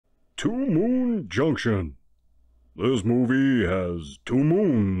to Moon Junction. This movie has two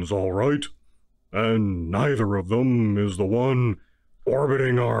moons, all right, and neither of them is the one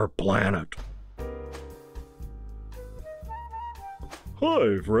orbiting our planet.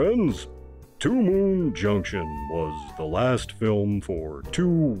 Hi, friends. To Moon Junction was the last film for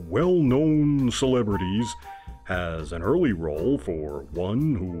two well-known celebrities, has an early role for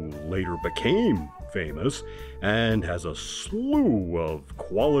one who later became famous, and has a slew of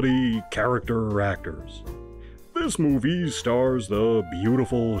quality character actors. This movie stars the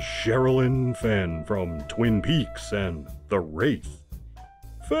beautiful Sherilyn Fenn from Twin Peaks and The Wraith.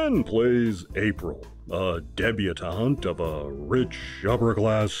 Fenn plays April, a debutante of a rich,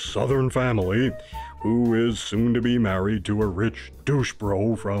 upper-class Southern family who is soon to be married to a rich douche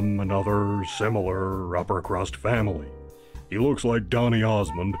bro from another similar upper-crust family. He looks like Donny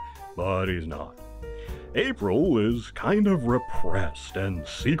Osmond, but he's not. April is kind of repressed, and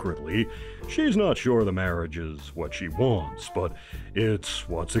secretly, she's not sure the marriage is what she wants, but it's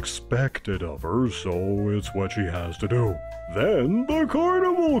what's expected of her, so it's what she has to do. Then the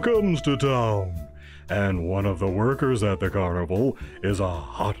carnival comes to town, and one of the workers at the carnival is a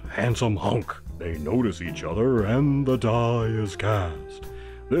hot, handsome hunk. They notice each other, and the die is cast.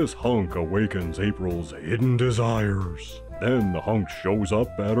 This hunk awakens April's hidden desires. Then the hunk shows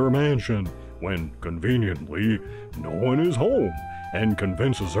up at her mansion, when, conveniently, no one is home, and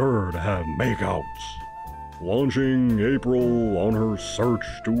convinces her to have makeouts, launching April on her search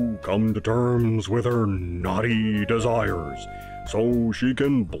to come to terms with her naughty desires, so she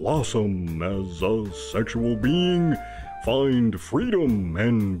can blossom as a sexual being, find freedom,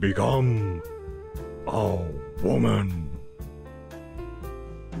 and become a woman.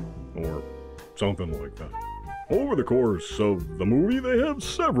 Or something like that. Over the course of the movie, they have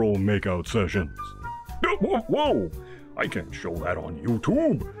several makeout sessions. Whoa! I can't show that on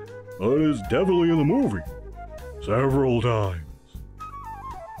YouTube. But it's definitely in the movie. Several times.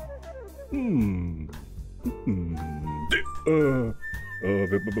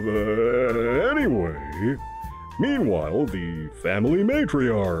 Anyway, meanwhile, the family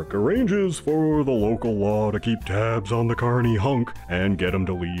matriarch arranges for the local law to keep tabs on the carny hunk and get him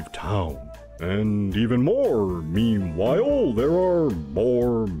to leave town. And even more, meanwhile, there are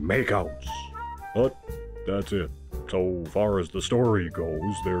more makeouts. But that's it. So far as the story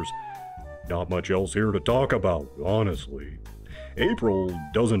goes, there's not much else here to talk about, honestly. April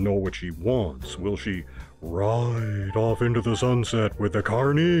doesn't know what she wants. Will she ride off into the sunset with the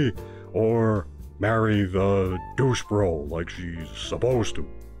carny, or marry the douche bro like she's supposed to?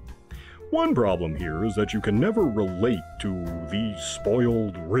 One problem here is that you can never relate to these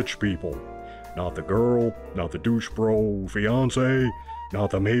spoiled rich people. Not the girl, not the douche bro fiancé, not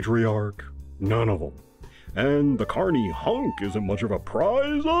the matriarch, none of them. And the carny hunk isn't much of a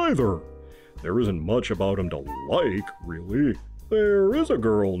prize either. There isn't much about him to like, really. There is a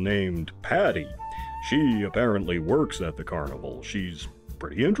girl named Patty. She apparently works at the carnival. She's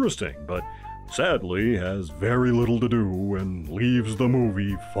pretty interesting, but sadly has very little to do and leaves the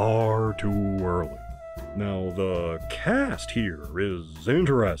movie far too early. Now, the cast here is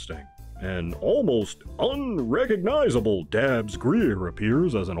interesting. An almost unrecognizable Dabbs Greer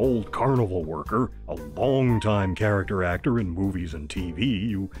appears as an old carnival worker, a longtime character actor in movies and TV.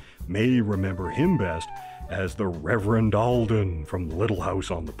 You may remember him best as the Reverend Alden from Little House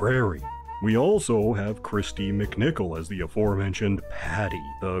on the Prairie. We also have Christy McNichol as the aforementioned Patty,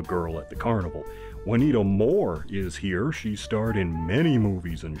 the girl at the carnival. Juanita Moore is here. She starred in many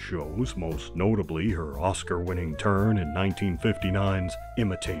movies and shows, most notably her Oscar-winning turn in 1959's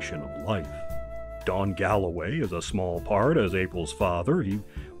Imitation of Life. Don Galloway is a small part as April's father. He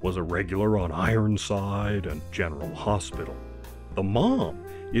was a regular on Ironside and General Hospital. The mom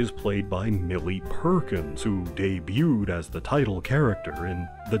is played by Millie Perkins, who debuted as the title character in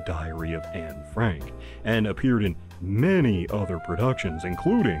The Diary of Anne Frank, and appeared in many other productions,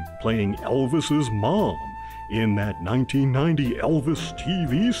 including playing Elvis's mom in that 1990 Elvis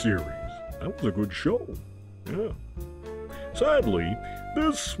TV series. That was a good show. Yeah. Sadly,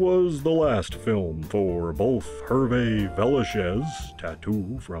 this was the last film for both Hervé Villechaize,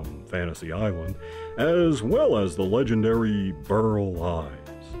 Tattoo from Fantasy Island, as well as the legendary Burl Ives.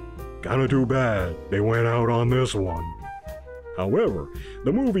 Kinda too bad they went out on this one. However,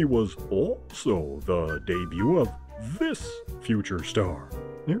 the movie was also the debut of this future star.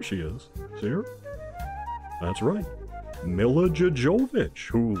 Here she is. See her? That's right. Milla Jovovich,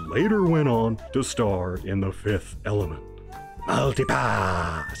 who later went on to star in The Fifth Element.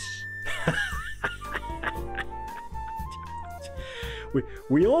 Multipass!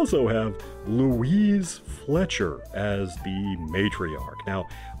 We also have Louise Fletcher as the matriarch. Now,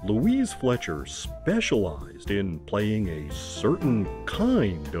 Louise Fletcher specialized in playing a certain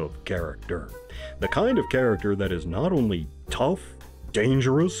kind of character. The kind of character that is not only tough,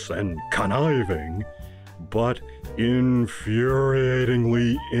 dangerous, and conniving, but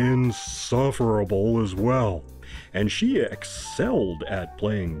infuriatingly insufferable as well. And she excelled at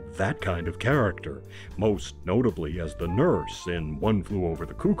playing that kind of character, most notably as the nurse in One Flew Over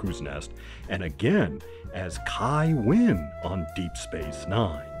the Cuckoo's Nest, and again as Kai Wynn on Deep Space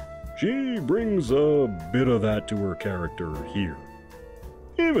Nine. She brings a bit of that to her character here.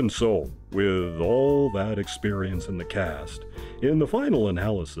 Even so, with all that experience in the cast, in the final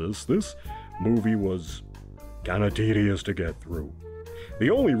analysis, this movie was kinda tedious to get through.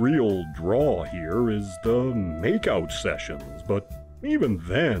 The only real draw here is the makeout sessions, but even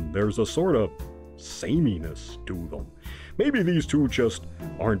then, there's a sort of sameness to them. Maybe these two just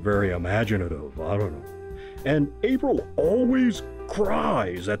aren't very imaginative, I don't know. And April always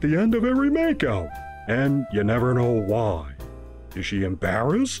cries at the end of every makeout, and you never know why. Is she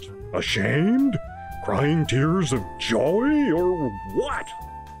embarrassed? Ashamed? Crying tears of joy? Or what?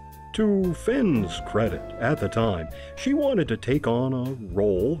 To Fenn's credit, at the time, she wanted to take on a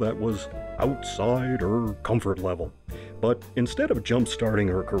role that was outside her comfort level. But instead of jump-starting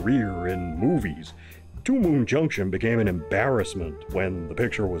her career in movies, Moon Junction became an embarrassment when the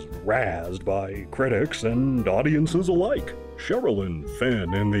picture was razzed by critics and audiences alike. Sherilyn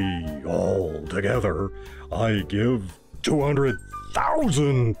Fenn in the altogether, I give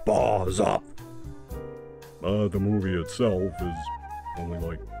 200,000 paws up. The movie itself is only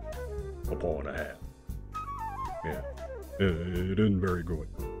like a paw and a half. Yeah, it isn't very good.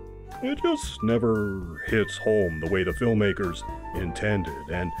 It just never hits home the way the filmmakers intended,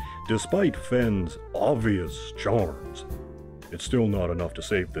 and despite Fenn's obvious charms, it's still not enough to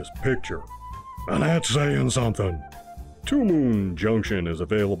save this picture. And that's saying something. Moon Junction is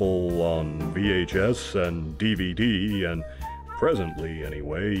available on VHS and DVD, and presently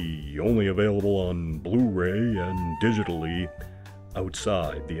anyway, only available on Blu-ray and digitally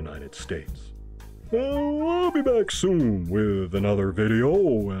outside the United States. Well, I'll be back soon with another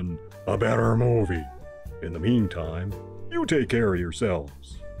video and a better movie. In the meantime, you take care of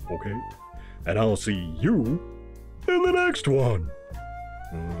yourselves, okay? And I'll see you in the next one.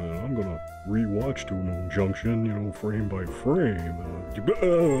 I'm gonna rewatch Moon Junction, frame by frame.